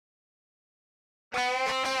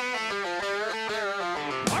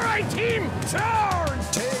My team, turn!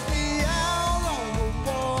 Take me out on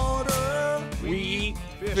the water, We eat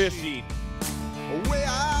fishy. way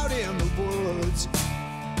out in the woods,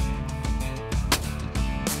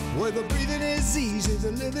 where the breathing is easy,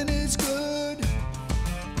 the living is good.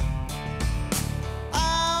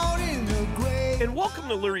 Out in the great. And welcome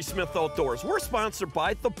to Larry Smith Outdoors. We're sponsored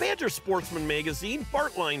by the Badger Sportsman Magazine,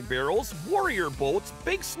 Bartline Barrels, Warrior Boats,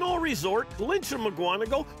 Big Snow Resort, Lynch and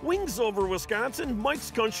McGuanago, Wings Over Wisconsin, Mike's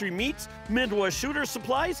Country Meats, Midwest Shooter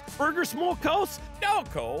Supplies, Burger Smokehouse,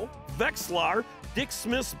 Delco, Vexlar, Dick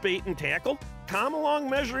Smith's Bait and Tackle, Come Along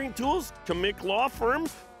Measuring Tools, Kamick Law Firm,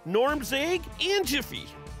 Norm's Egg, and Jiffy.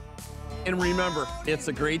 And remember, it's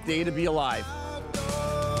a great day to be alive.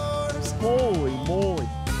 Outdoors. Holy moly.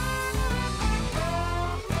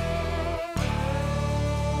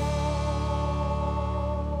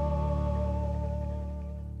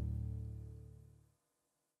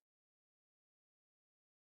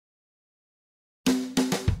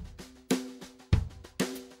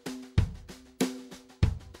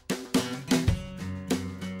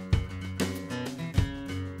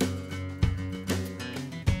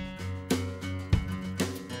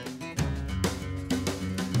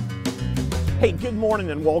 Hey, good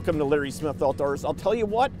morning and welcome to Larry Smith Outdoors. I'll tell you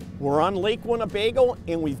what, we're on Lake Winnebago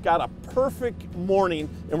and we've got a perfect morning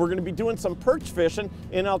and we're gonna be doing some perch fishing.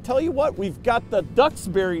 And I'll tell you what, we've got the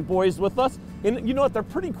Duxbury boys with us. And you know what, they're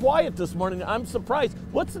pretty quiet this morning. I'm surprised.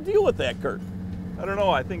 What's the deal with that, Kurt? I don't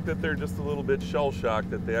know. I think that they're just a little bit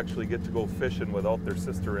shell-shocked that they actually get to go fishing without their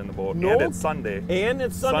sister in the boat. No. And it's Sunday. And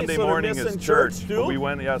it's Sunday, Sunday so they're morning missing is church. too? But we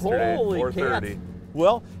went yesterday, Holy 4:30. cats.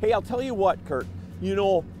 Well, hey, I'll tell you what, Kurt. You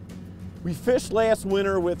know, we fished last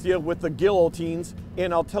winter with you with the Gill-O-Tines,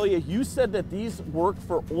 and I'll tell you, you said that these work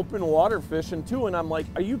for open water fishing too, and I'm like,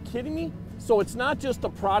 are you kidding me? So it's not just a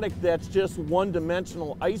product that's just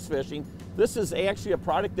one-dimensional ice fishing. This is actually a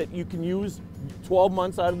product that you can use 12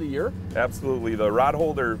 months out of the year? Absolutely. The rod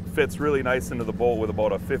holder fits really nice into the boat with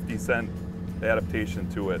about a 50-cent adaptation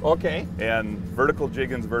to it. Okay. And vertical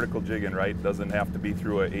jigging's vertical jigging, right? Doesn't have to be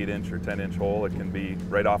through an 8-inch or 10-inch hole. It can be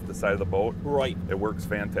right off the side of the boat. Right. It works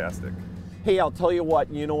fantastic. Hey, I'll tell you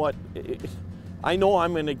what, you know what? I know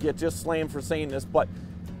I'm gonna get just slammed for saying this, but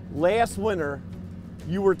last winter,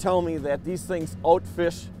 you were telling me that these things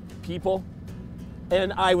outfish people,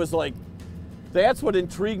 and I was like, that's what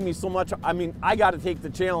intrigued me so much. I mean, I gotta take the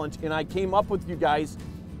challenge, and I came up with you guys,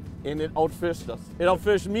 and it outfished us. It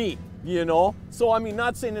outfished me, you know? So, I mean,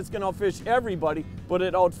 not saying it's gonna outfish everybody, but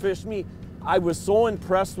it outfished me. I was so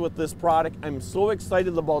impressed with this product. I'm so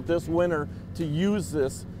excited about this winter to use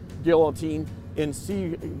this Gill-O-Tine and see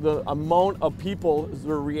the amount of people,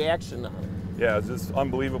 their reaction on it. Yeah, it's just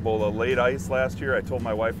unbelievable. The late ice last year, I told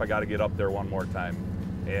my wife I got to get up there one more time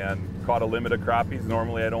and caught a limit of crappies.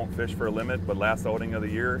 Normally I don't fish for a limit, but last outing of the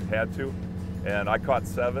year, had to. And I caught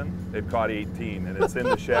 7, they've caught 18, and it's in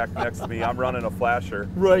the shack next to me. I'm running a flasher.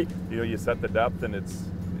 Right. You know, you set the depth and it's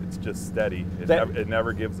just steady. It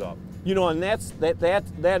never gives up. You know, and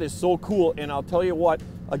that is so cool. And I'll tell you what,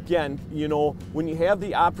 again, you know, when you have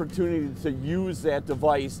the opportunity to use that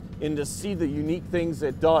device and to see the unique things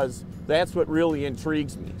it does, that's what really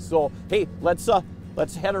intrigues me. So, hey, let's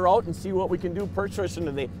head her out and see what we can do perch fishing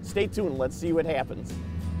today. Stay tuned, let's see what happens.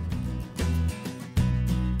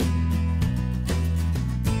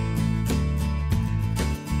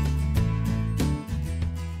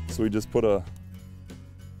 So we just put a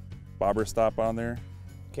bobber stop on there,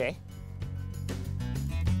 Okay.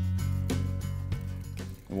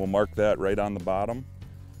 and we'll mark that right on the bottom.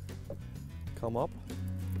 Come up.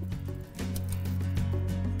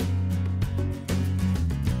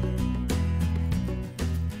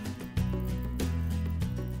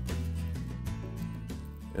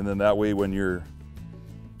 And then that way when you're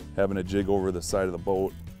having a jig over the side of the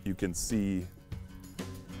boat, you can see.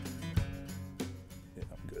 Yeah,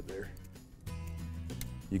 I'm good there.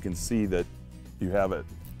 You can see that you have it,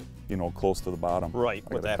 you know, close to the bottom. Right,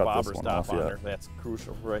 I with gotta that cut this bobber one stop off on yet. there. That's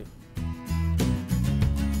crucial, right.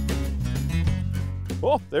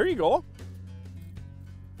 Oh, there you go.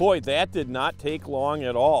 Boy, that did not take long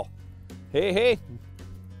at all. Hey, hey.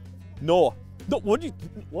 Noah. No,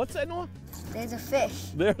 what's that, Noah? There's a fish.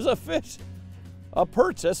 There's a fish. A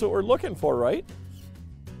perch, that's what we're looking for, right?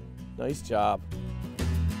 Nice job.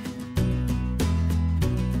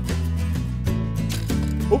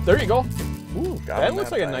 Oh, there you go. Ooh, Got that him looks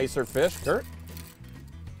that like a time. nicer fish, Kurt.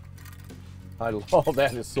 I love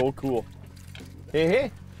that, is so cool. Hey,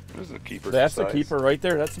 hey. This is a keeper. That's a size. keeper right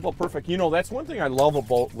there. That's about perfect. You know, that's one thing I love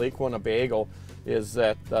about Lake Winnebago is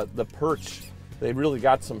that the perch They really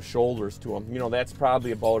got some shoulders to them. You know, that's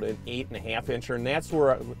probably about an 8.5 incher, and that's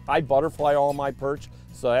where I butterfly all my perch.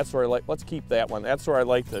 So that's where I like, let's keep that one. That's where I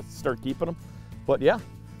like to start keeping them. But yeah,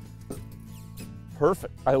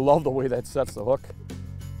 perfect. I love the way that sets the hook.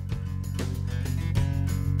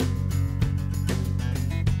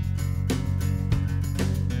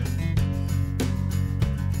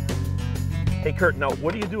 Hey Kurt, now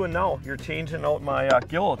what are you doing now? You're changing out my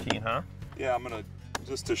Gill-O-Tine, huh? Yeah, I'm gonna,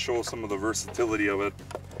 just to show some of the versatility of it.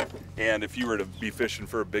 And if you were to be fishing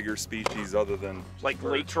for a bigger species other than Like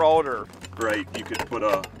perch, lake trout or? right, you could put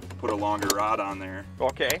a longer rod on there.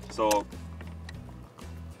 Okay. So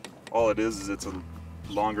all it is it's a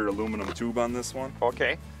longer aluminum tube on this one.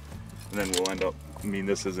 Okay. And then we'll end up, I mean,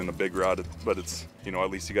 this isn't a big rod, but it's, you know,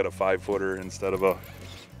 at least you got a 5-footer instead of a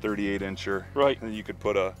 38 incher. Right. And you could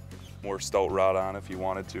put a more stout rod on if you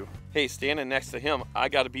wanted to. Hey, standing next to him, I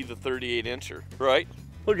got to be the 38 incher, right?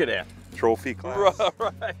 Look at that. Trophy class.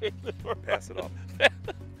 Right. Pass it up.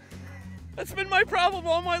 That's been my problem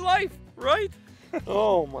all my life, right?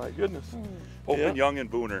 Oh my goodness. Open Yeah. Young and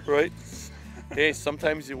Booner. Right. Hey,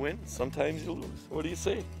 sometimes you win, sometimes you lose. What do you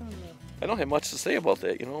say? I don't have much to say about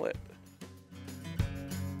that, you know that.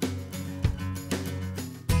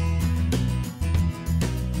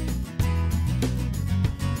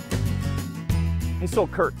 Hey, so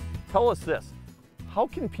Kurt, tell us this. How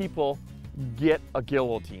can people get a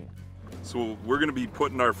Gill-O-Tine? So we're gonna be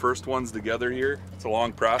putting our first ones together here. It's a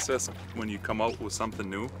long process when you come out with something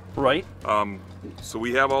new. Right. So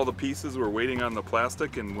we have all the pieces, we're waiting on the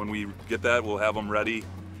plastic, and when we get that, we'll have them ready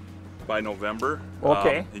by November.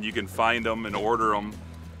 Okay. And you can find them and order them.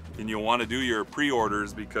 And you'll wanna do your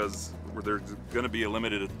pre-orders because there's gonna be a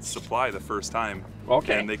limited supply the first time.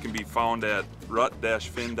 Okay. And they can be found at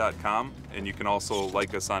rut-fin.com, and you can also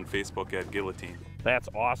like us on Facebook at Gill-O-Tine. That's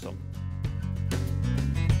awesome.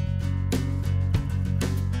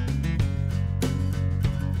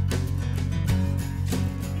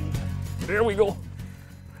 There we go.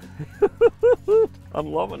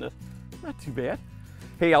 I'm loving it. Not too bad.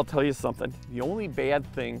 Hey, I'll tell you something. The only bad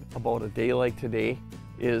thing about a day like today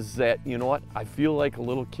is that, you know what? I feel like a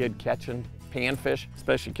little kid catching panfish,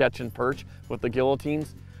 especially catching perch with the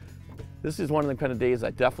Gill-O-Tines. This is one of the kind of days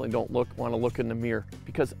I definitely don't want to look in the mirror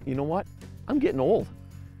because, you know what? I'm getting old.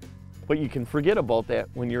 But you can forget about that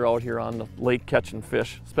when you're out here on the lake catching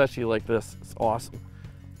fish, especially like this. It's awesome.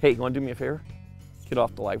 Hey, you want to do me a favor? Get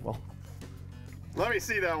off the live well. Let me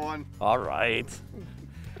see that one. All right.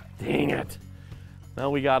 Dang it. Now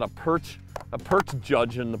we got a perch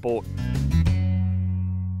judge in the boat.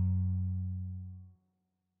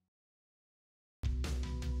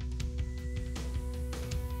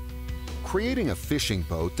 Creating a fishing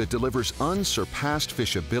boat that delivers unsurpassed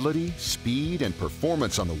fishability, speed, and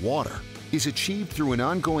performance on the water is achieved through an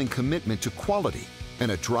ongoing commitment to quality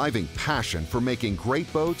and a driving passion for making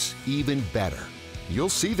great boats even better. You'll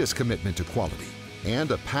see this commitment to quality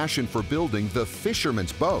and a passion for building the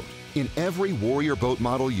fisherman's boat in every Warrior boat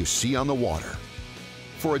model you see on the water.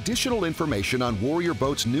 For additional information on Warrior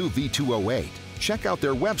Boats' new V208, check out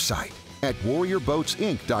their website at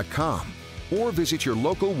warriorboatsinc.com or visit your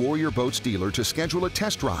local Warrior Boats dealer to schedule a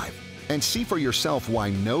test drive and see for yourself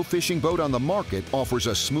why no fishing boat on the market offers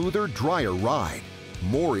a smoother, drier ride,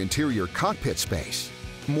 more interior cockpit space,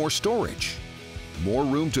 more storage, more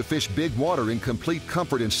room to fish big water in complete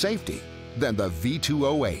comfort and safety than the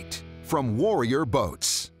V208 from Warrior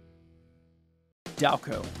Boats.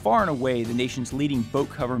 Dalco, far and away the nation's leading boat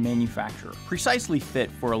cover manufacturer, precisely fit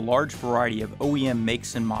for a large variety of OEM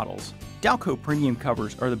makes and models. Dalco premium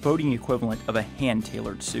covers are the boating equivalent of a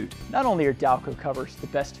hand-tailored suit. Not only are Dalco covers the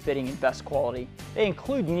best fitting and best quality, they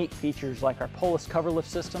include unique features like our Polis cover lift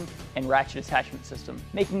system and ratchet attachment system,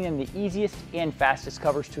 making them the easiest and fastest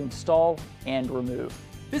covers to install and remove.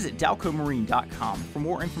 Visit dalcomarine.com for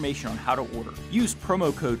more information on how to order. Use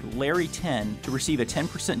promo code LARRY10 to receive a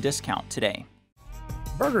 10% discount today.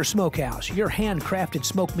 Burger Smokehouse, your handcrafted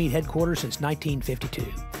smoked meat headquarters since 1952.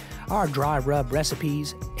 Our dry rub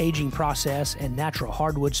recipes, aging process, and natural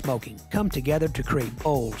hardwood smoking come together to create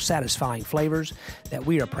bold, satisfying flavors that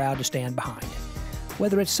we are proud to stand behind.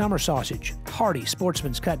 Whether it's summer sausage, hearty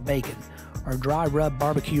sportsman's cut bacon, or dry rub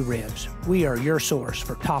barbecue ribs, we are your source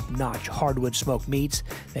for top-notch hardwood smoked meats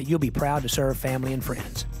that you'll be proud to serve family and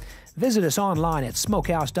friends. Visit us online at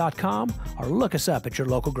smokehouse.com or look us up at your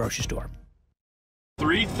local grocery store.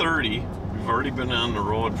 3:30. We've already been on the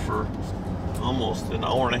road for almost an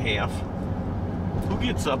hour and a half. Who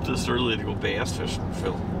gets up this early to go bass fishing,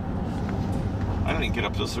 Phil? I don't even get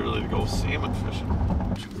up this early to go salmon fishing.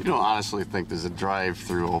 You don't honestly think there's a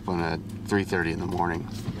drive-through open at 3:30 in the morning,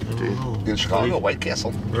 do you? In Chicago, White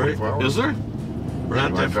Castle. Right. Is there? We're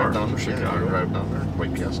not that far down from there. Chicago. Drive down there,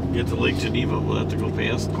 White Castle. Get to Lake Geneva, we'll have to go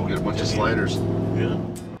past. Go get a bunch of sliders. Yeah.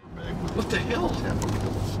 What the hell?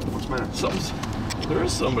 What's the matter? There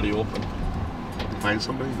is somebody open. Find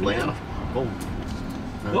somebody? Land? Oh.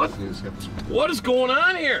 What? What is going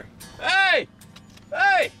on here? Hey!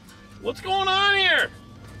 Hey! What's going on here?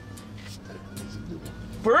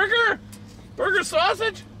 Burger? Burger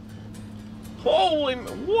sausage? Holy,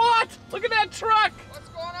 what? Look at that truck! What's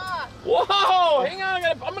going on? Whoa! Hang on,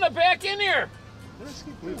 I'm gonna back in here.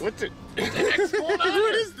 What the heck's going on?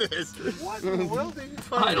 What is this? What in the world are you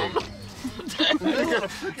finding? I don't know. I got a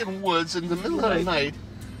freaking woods in the middle of the night.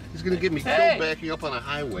 He's gonna get me killed backing up on a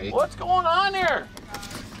highway. What's going on here?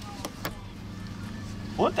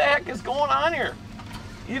 What the heck is going on here?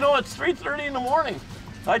 You know, it's 3:30 in the morning.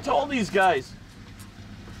 I told these guys.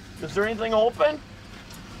 Is there anything open?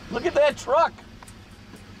 Look at that truck.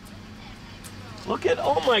 Look at,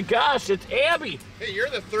 oh my gosh, it's Abby. Hey, you're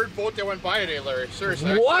the third boat that went by today, Larry.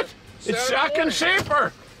 Seriously. What? It's Shotgun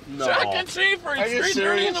Schaefer. No. Shotgun Schaefer. Are you It's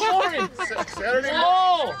 3:30 in the morning.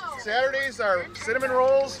 Saturdays are cinnamon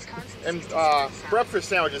rolls and breakfast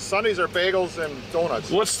sandwiches. Sundays are bagels and donuts.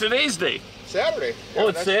 What's today's day? Saturday. Oh,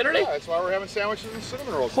 it's Saturday? Yeah, that's why we're having sandwiches and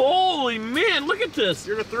cinnamon rolls. Holy man, look at this.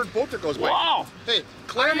 You're the third boat that goes by. Wow. Hey,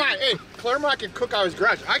 Claremont can cook out his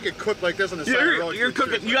garage. I could cook like this on the side of the road. You're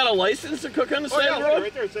cooking. You got a license to cook on the side of the road?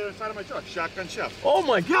 Right there. It's on the side of my truck. Shotgun Chef. Oh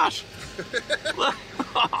my gosh.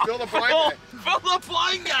 Phil the blind guy. Phil the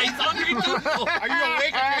blind guy. He's hungry too. Are you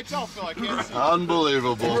awake? I can't tell, Phil. I can't see.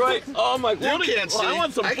 Unbelievable. Right. Oh my God. You can't see. I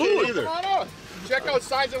want some I food. can't either. Come on out. Check out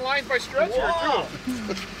Signs and Lines by Stretcher, Wow. too.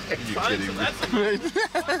 Are you kidding me? That's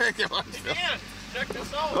Come on, Phil. Man, check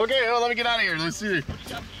this out. Okay, well, let me get out of here. Let's see.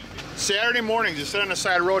 Saturday mornings, you sit on the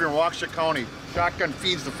side of the road in Waukesha County. Shotgun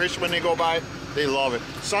feeds the fish when they go by. They love it.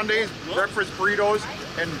 Sundays, breakfast burritos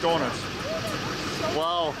and donuts.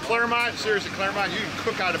 Wow. Claremont, seriously, Claremont, you can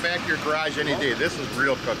cook out of the back of your garage any day. This is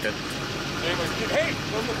real cooking. Hey,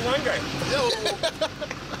 where's the blind guy?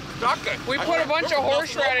 We put a bunch of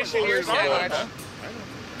horseradish in your sandwich.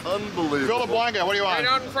 Unbelievable. Phil the blind guy, what do you want? Right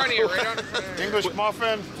out in front of you, right out in front of you. English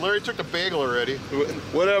muffin. Larry took the bagel already.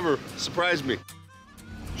 Whatever. Surprised me.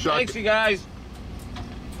 Thanks, you guys.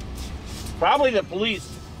 Probably the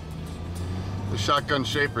police. The Shotgun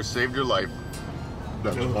Schaefer saved your life.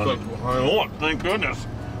 That's funny. I know it, thank goodness.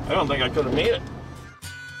 I don't think I could have made it.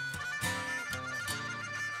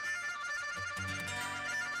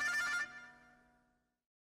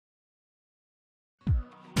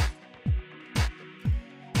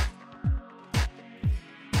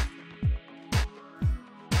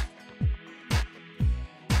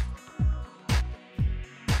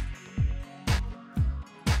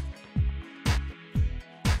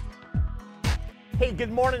 Hey,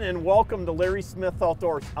 good morning and welcome to Larry Smith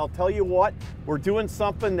Outdoors. I'll tell you what, we're doing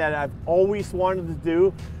something that I've always wanted to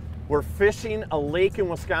do. We're fishing a lake in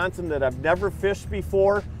Wisconsin that I've never fished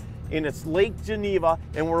before, and it's Lake Geneva,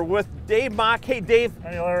 and we're with Dave Mock. Hey, Dave.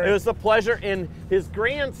 Hey, Larry. It was a pleasure, and his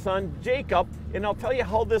grandson, Jacob, and I'll tell you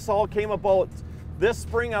how this all came about. This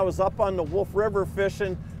spring, I was up on the Wolf River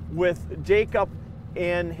fishing with Jacob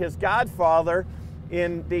and his godfather,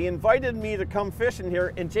 and they invited me to come fishing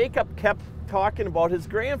here, and Jacob kept talking about his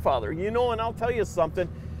grandfather. You know, and I'll tell you something,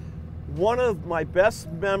 one of my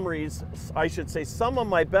best memories, I should say some of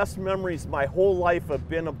my best memories my whole life have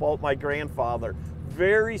been about my grandfather.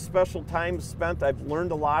 Very special time spent. I've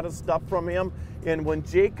learned a lot of stuff from him. And when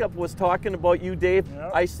Jacob was talking about you, Dave,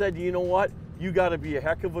 Yep. I said, you know what? You got to be a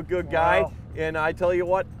heck of a good guy. Wow. And I tell you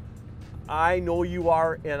what, I know you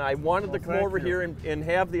are, and I wanted to come thank over you. here and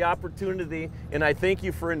have the opportunity, and I thank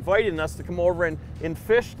you for inviting us to come over and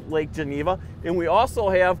fish Lake Geneva. And we also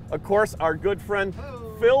have, of course, our good friend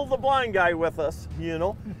Phil the blind guy with us, you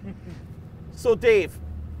know. So Dave,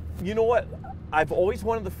 you know what? I've always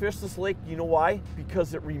wanted to fish this lake. You know why?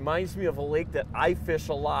 Because it reminds me of a lake that I fish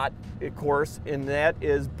a lot, of course, and that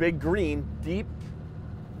is Big Green, deep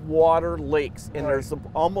water lakes, and there's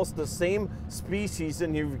almost the same species,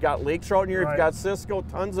 and you've got lake trout in here, you've got Cisco,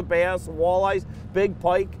 tons of bass, walleyes, big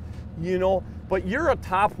pike, you know, but you're a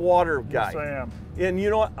top water guy. Yes, I am. And you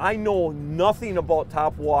know what, I know nothing about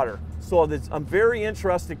top water, so I'm very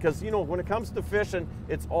interested because, you know, when it comes to fishing,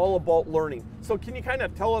 it's all about learning. So can you kind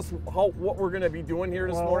of tell us what we're going to be doing here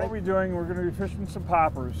this morning? What we're doing, we're going to be fishing some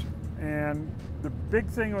poppers, and the big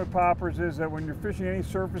thing with poppers is that when you're fishing any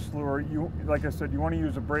surface lure, like I said, you want to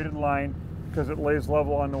use a braided line because it lays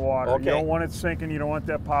level on the water. Okay. You don't want it sinking. You don't want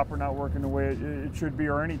that popper not working the way it should be,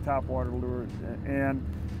 or any top water lure. And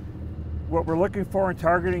what we're looking for and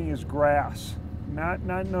targeting is grass. Not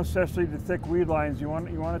necessarily the thick weed lines. You want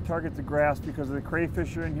to target the grass because the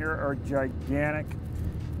crayfish in here are gigantic,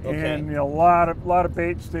 Okay. and a lot of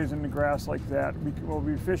bait stays in the grass like that. We'll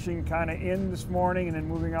be fishing kind of in this morning and then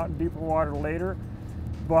moving out in deeper water later.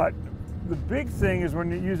 But the big thing is when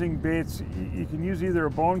you're using baits, you can use either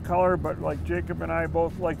a bone color, but like Jacob and I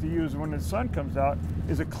both like to use when the sun comes out,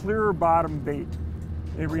 is a clearer bottom bait.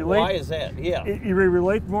 Why is that? Yeah. It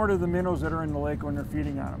relate more to the minnows that are in the lake when they're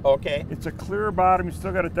feeding on them. Okay. It's a clear bottom. You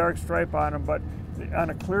still got a dark stripe on them, but on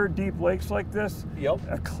a clear, deep lakes like this,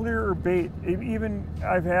 a clearer bait. Even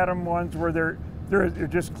I've had them ones where they're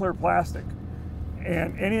just clear plastic,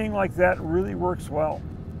 and anything like that really works well.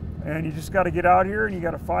 And you just got to get out here and you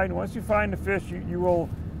got to find. Once you find the fish, you'll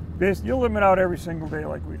limit out every single day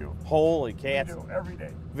like we do. Holy cats! We do every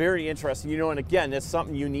day. Very interesting. And again, that's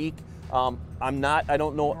something unique. I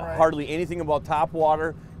don't know hardly anything about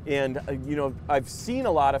topwater, and I've seen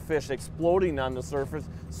a lot of fish exploding on the surface,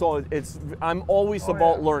 so I'm always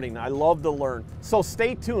about learning. I love to learn. So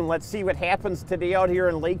stay tuned. Let's see what happens today out here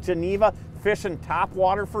in Lake Geneva, fishing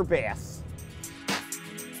topwater for bass.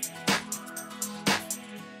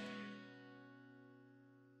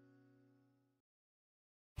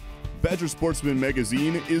 Badger Sportsman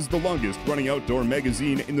Magazine is the longest running outdoor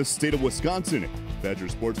magazine in the state of Wisconsin. Badger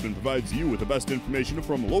Sportsman provides you with the best information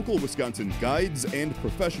from local Wisconsin guides and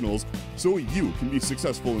professionals so you can be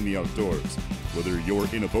successful in the outdoors. Whether you're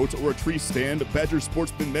in a boat or a tree stand, Badger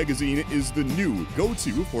Sportsman Magazine is the new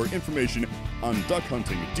go-to for information on duck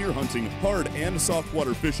hunting, deer hunting, hard and soft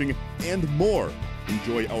water fishing, and more.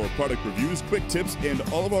 Enjoy our product reviews, quick tips, and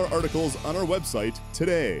all of our articles on our website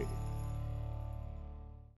today.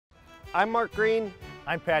 I'm Mark Green.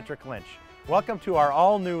 I'm Patrick Lynch. Welcome to our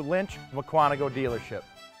all-new Lynch McQuantico dealership.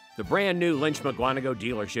 The brand new Lynch McQuantico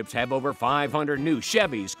dealerships have over 500 new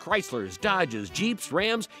Chevys, Chryslers, Dodges, Jeeps,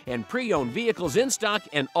 Rams, and pre-owned vehicles in stock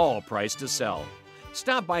and all priced to sell.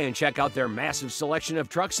 Stop by and check out their massive selection of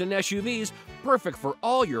trucks and SUVs, perfect for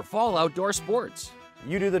all your fall outdoor sports.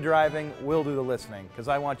 You do the driving, we'll do the listening, because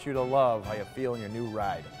I want you to love how you feel in your new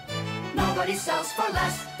ride. Nobody sells for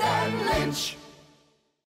less than Lynch.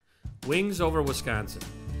 Wings Over Wisconsin,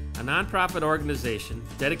 a nonprofit organization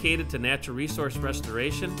dedicated to natural resource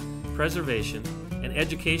restoration, preservation, and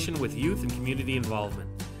education with youth and community involvement.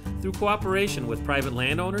 Through cooperation with private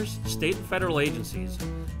landowners, state and federal agencies,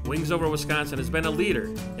 Wings Over Wisconsin has been a leader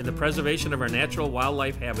in the preservation of our natural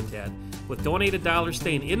wildlife habitat, with donated dollars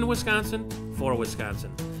staying in Wisconsin for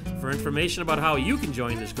Wisconsin. For information about how you can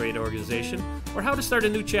join this great organization or how to start a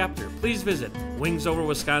new chapter, please visit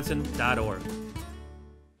wingsoverwisconsin.org.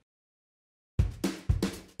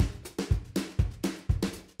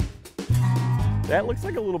 That looks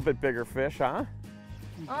like a little bit bigger fish, huh?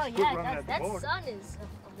 Oh yeah, that sun is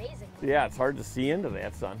amazing. Yeah, it's hard to see into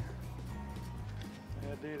that sun.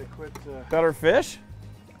 Yeah, Data quit. Better fish?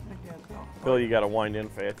 I can't tell. Phil, you got to wind in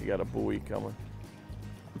fast. You got a buoy coming.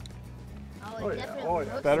 Oh,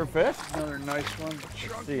 yeah. Better fish? Another nice one.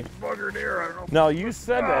 See. Buggered here. I don't know. No, you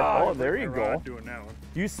said that. Oh, there you go. Doing that one.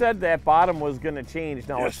 You said that bottom was going to change.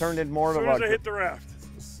 Now it turned into more of a. As soon as I hit the raft.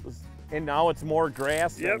 And now it's more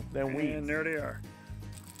grass than weeds. And there they are.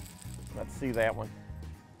 Let's see that one.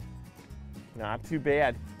 Not too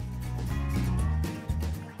bad.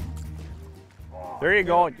 There you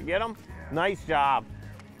go. Did you get them? Nice job.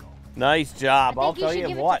 Nice job. I'll tell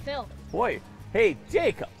you what. Boy, hey,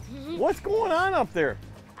 Jacob, what's going on up there?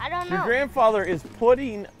 I don't know. Your grandfather is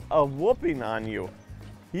putting a whooping on you.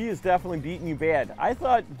 He is definitely beating you bad. I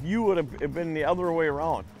thought you would have been the other way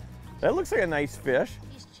around. That looks like a nice fish.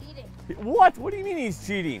 He's cheating. What? What do you mean he's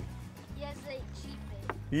cheating? He has a cheat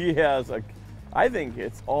bait. He has a, I think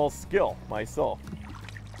it's all skill myself.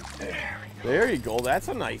 There you go. That's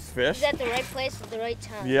a nice fish. He's at the right place at the right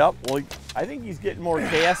time. Yep. Well, I think he's getting more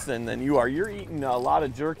casting than you are. You're eating a lot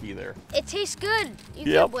of jerky there. It tastes good. You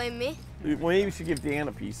can't blame me. Well, maybe you should give Dan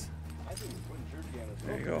a piece.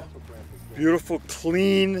 There you go. Beautiful,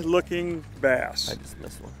 clean-looking bass. I just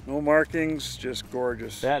missed one. No markings, just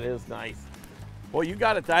gorgeous. That is nice. Well, you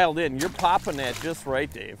got it dialed in. You're popping that just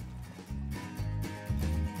right, Dave.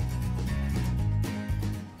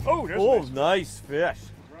 Oh, there's a nice fish.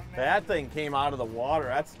 That thing came out of the water.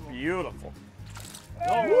 That's beautiful.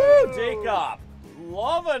 Oh. Woo, Jacob.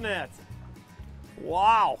 Loving it.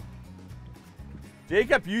 Wow.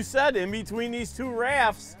 Jacob, you said in between these two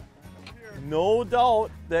rafts, no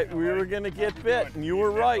doubt that we were going to get bit, and you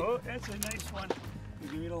were right. Oh, that's a nice one.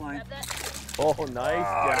 Give me the line. Oh, nice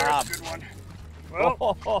job. That's a good one.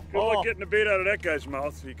 Well, good luck getting the bait out of that guy's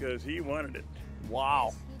mouth because he wanted it.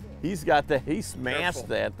 Wow. He smashed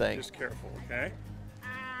that thing. Just careful, okay?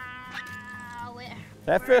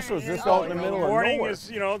 That fish was just out in the middle of morning nowhere. is,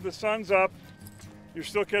 you know, the sun's up. You're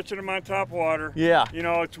still catching them on top water. Yeah. You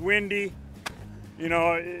know, it's windy. You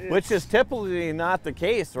know, which is typically not the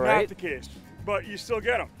case, right? Not the case, but you still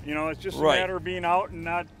get them. You know, it's just a Right. matter of being out and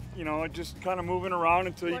not, you know, just kind of moving around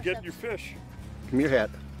until you get your fish. Give me your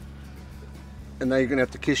hat. And now you're gonna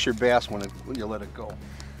have to kiss your bass when you let it go.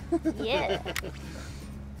 Yeah.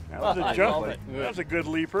 That was a jump. That was a good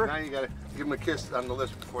leaper. Now you gotta give him a kiss on the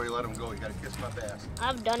lips before you let him go. You gotta kiss my bass.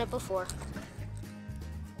 I've done it before.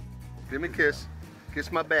 Give me a kiss.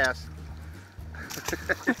 Kiss my bass.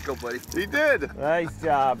 Go, buddy. He did. Nice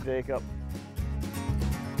job, Jacob.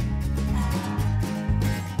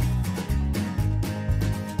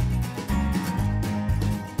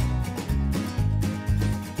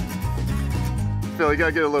 Phil, you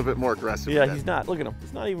gotta get a little bit more aggressive. Yeah, he's not. Look at him.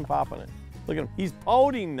 He's not even popping it. Look at him. He's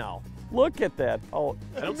pouting now. Look at that pout.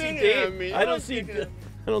 I don't see Dave. I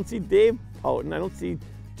don't see Dave pouting. I don't see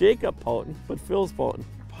Jacob pouting, but Phil's pouting.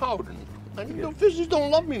 Pouting? I mean, the fishes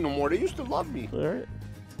don't love me no more. They used to love me. All right.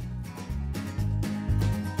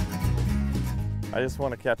 I just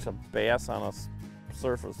want to catch a bass on a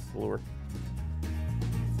surface lure.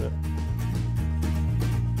 That's it.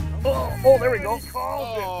 Oh, there we go.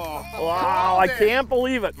 Wow, I can't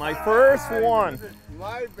believe it. My first one.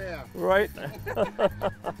 My bass. Right.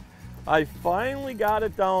 I finally got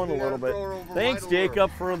it down a little bit. Thanks,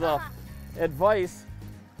 Jacob, for the advice.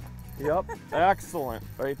 Yep, excellent.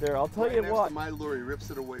 Right there. I'll tell you what. My lure, he rips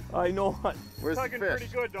it away. I know what. Where's the fish? Pretty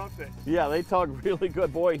good, don't they? Yeah, they tug really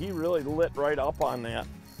good. Boy, he really lit right up on that.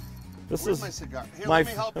 This Where's is my cigar? Here, my, let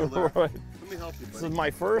me help you, Larry. right. Let me help you, buddy. This is my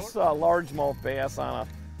first largemouth bass on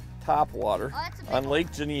a topwater on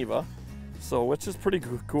Lake Geneva. So, which is pretty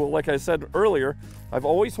cool. Like I said earlier, I've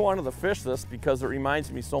always wanted to fish this because it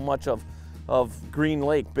reminds me so much of Green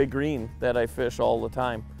Lake, Big Green, that I fish all the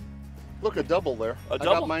time. Look, a double there. A I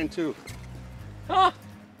double? got mine too. Huh.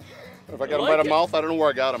 If I got him by the mouth, I don't know where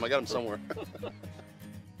I got him. I got him somewhere.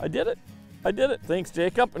 I did it. I did it. Thanks,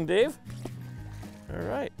 Jacob and Dave. All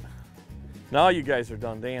right. Now you guys are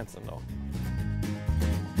done dancing, though.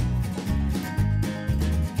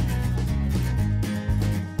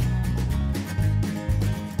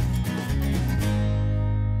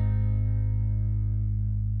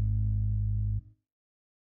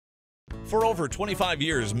 For over 25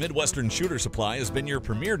 years, Midwestern Shooter Supply has been your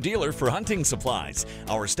premier dealer for hunting supplies.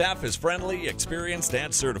 Our staff is friendly, experienced,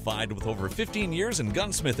 and certified with over 15 years in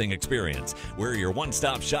gunsmithing experience. We're your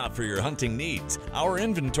one-stop shop for your hunting needs. Our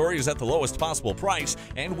inventory is at the lowest possible price,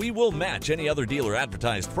 and we will match any other dealer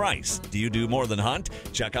advertised price. Do you do more than hunt?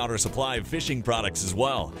 Check out our supply of fishing products as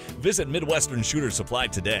well. Visit Midwestern Shooter Supply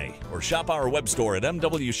today, or shop our web store at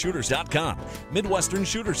mwshooters.com. Midwestern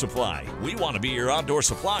Shooter Supply. We want to be your outdoor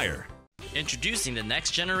supplier. Introducing the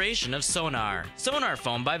next generation of sonar. Sonar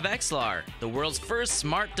Phone by Vexilar, the world's first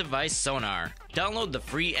smart device sonar. Download the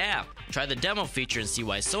free app. Try the demo feature and see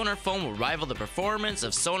why Sonar Phone will rival the performance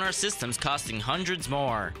of sonar systems costing hundreds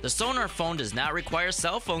more. The Sonar Phone does not require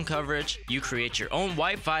cell phone coverage. You create your own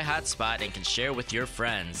Wi-Fi hotspot and can share with your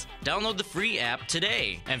friends. Download the free app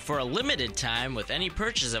today. And for a limited time, with any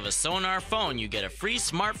purchase of a Sonar Phone, you get a free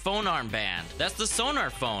smartphone armband. That's the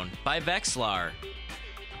Sonar Phone by Vexilar.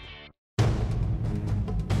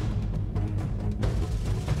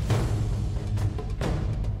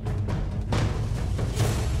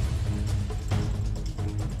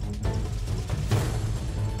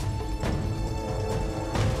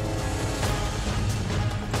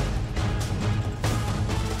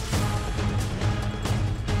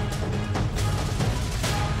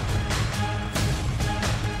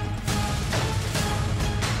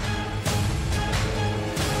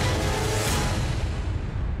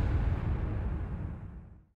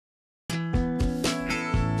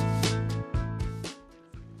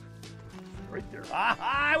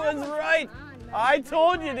 I was right. I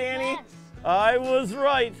told you, Danny. I was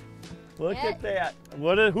right. Look at that.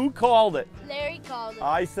 Who called it? Larry called it.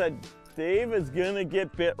 I said, Dave is going to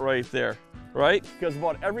get bit right there, right? Because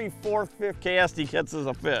about every fourth, fifth cast he catches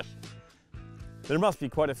a fish. There must be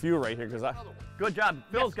quite a few right here. Good job.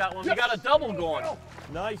 Phil's got one. We got a double going.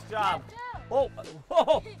 Nice job. Oh,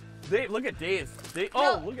 Dave, look at Dave's.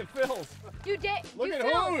 Oh, look at Phil's. Dude, Look at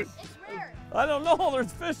Phil, whose. it's rare. I don't know,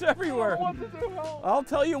 there's fish everywhere. I'll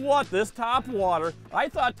tell you what, this topwater, I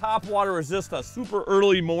thought topwater was just a super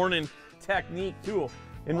early morning technique too.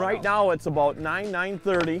 And right now it's about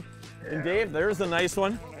 9:30. And Dave, there's a nice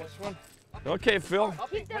one. Okay, Phil.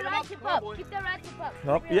 Keep that rod tip up. Keep that rod tip up.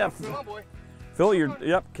 Oh, yeah. Phil,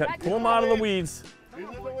 pull him out of the weeds. Oh, he's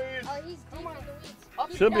deep in the weeds.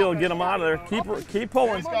 Should be able to get him out of there. Keep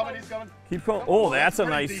pulling. He's coming, he's coming. Keep pulling. Oh, that's a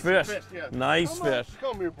nice fish. Yeah. Nice Come on, fish.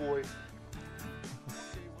 Come here, boy.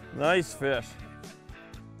 Nice fish.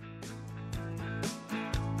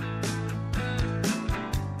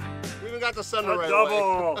 We even got the center right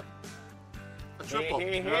double. away. A triple.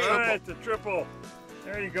 Hey, hey, All hey. right, the triple.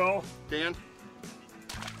 There you go. Dan.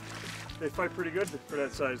 They fight pretty good for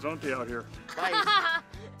that size, don't they, out here?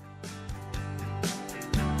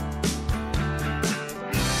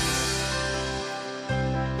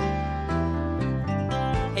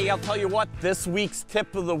 Hey, I'll tell you what, this week's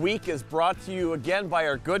tip of the week is brought to you again by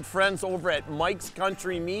our good friends over at Mike's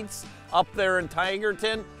Country Meats up there in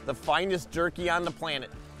Tigerton, the finest jerky on the planet.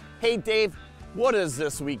 Hey Dave, what is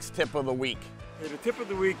this week's tip of the week? Hey, the tip of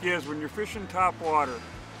the week is when you're fishing top water,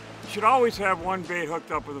 you should always have one bait hooked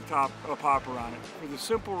up with a popper on it, for the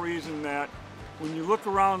simple reason that when you look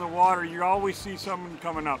around the water, you always see something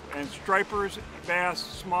coming up. And stripers,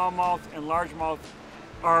 bass, smallmouth, and largemouth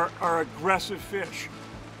are aggressive fish.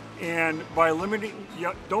 And by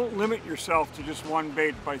don't limit yourself to just one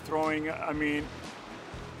bait by throwing, a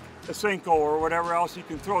Senko or whatever else you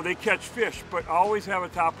can throw. They catch fish, but always have a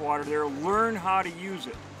topwater there. Learn how to use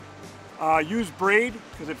it. Use braid,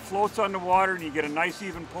 because it floats on the water and you get a nice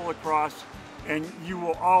even pull across, and you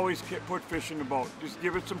will always put fish in the boat. Just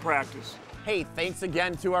give it some practice. Hey, thanks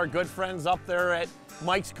again to our good friends up there at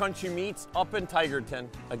Mike's Country Meats up in Tigerton.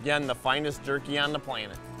 Again, the finest jerky on the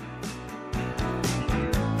planet.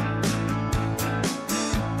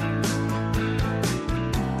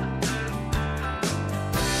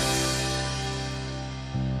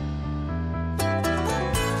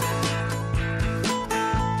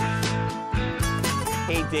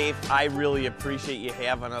 Hey Dave, I really appreciate you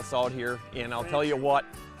having us out here, and I'll tell you what,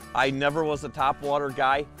 I never was a topwater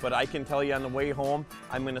guy, but I can tell you on the way home,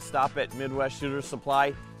 I'm going to stop at Midwest Shooter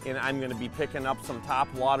Supply, and I'm going to be picking up some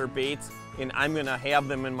topwater baits, and I'm going to have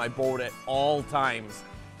them in my boat at all times.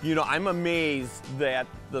 You know, I'm amazed that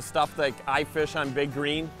the stuff that I fish on Big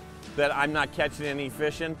Green, that I'm not catching any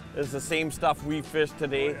fish in, is the same stuff we fish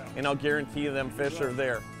today, and I'll guarantee you them fish are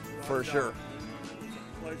there, for sure.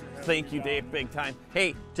 Thank you, Dave, big time.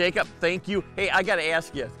 Hey, Jacob, thank you. Hey, I gotta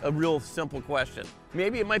ask you a real simple question.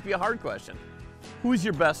 Maybe it might be a hard question. Who's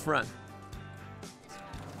your best friend?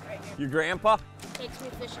 Your grandpa? Takes me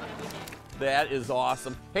fishing every day. That is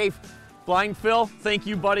awesome. Hey, Blind Phil, thank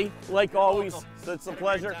you, buddy. Like always, it's a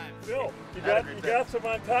pleasure. Phil, you got some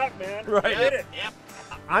on top, man. Right. Hit it. Yep.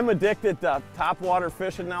 I'm addicted to topwater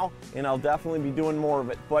fishing now, and I'll definitely be doing more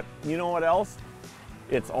of it. But you know what else?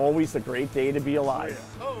 It's always a great day to be alive.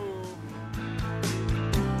 Oh.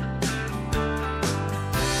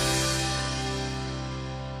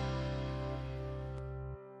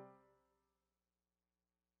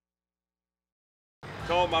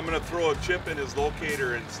 Tell him I'm going to throw a chip in his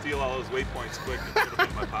locator and steal all his waypoints quick and put them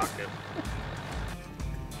in my pocket.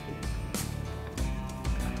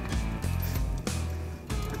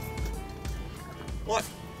 What?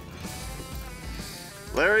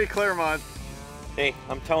 Larry Claremont. Hey,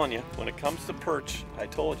 I'm telling you, when it comes to perch, I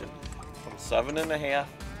told you, from 7.5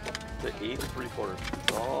 to 8 3/4.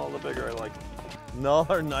 It's all the bigger I like.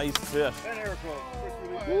 Another nice fish.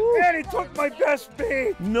 Man, he took my best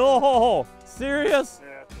bait. No, serious?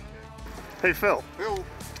 Yeah. Hey, Phil. Phil.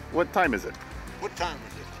 What time is it? What time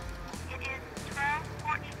is it? It is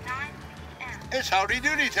 12:49 p.m. It's howdy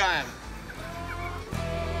doody time.